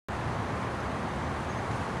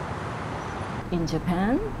in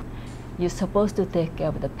Japan, you're supposed to take care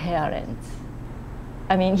of the parents.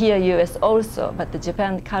 I mean, here US also, but the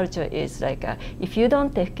Japan culture is like, if you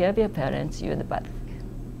don't take care of your parents, you're the bad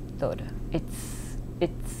daughter.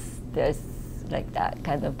 There's like that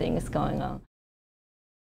kind of thing is going on.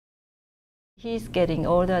 He's getting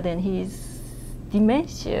older, then his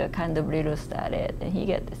dementia kind of little started, and he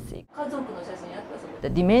gets sick. The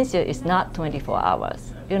dementia is not 24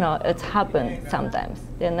 hours. You know, it's happened sometimes.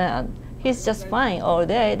 Then he's just fine all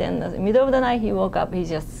day. Then in the middle of the night, he woke up, he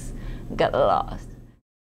just got lost.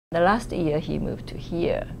 The last year, he moved to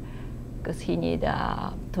here because he needed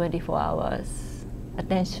 24 hours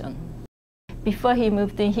attention. Before he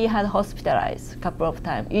moved in, he had hospitalized a couple of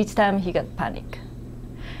times. Each time he got panic,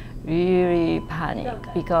 really panic,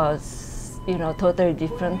 because you know, totally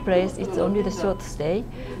different place. It's only the short stay,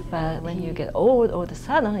 but when you get old, all of a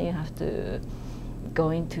sudden you have to go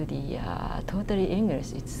into the totally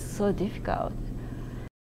English. It's so difficult.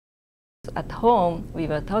 At home, we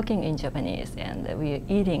were talking in Japanese, and we were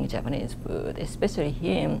eating Japanese food. Especially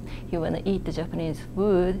him, he want to eat the Japanese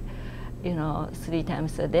food, you know, 3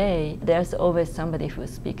 times a day. There's always somebody who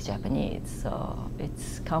speaks Japanese, so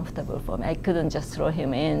it's comfortable for me. I couldn't just throw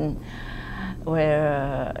him in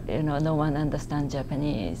where, you know, no one understands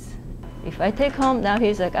Japanese. If I take home, now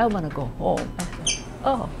he's like, I want to go home. I said,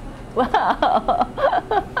 oh, wow.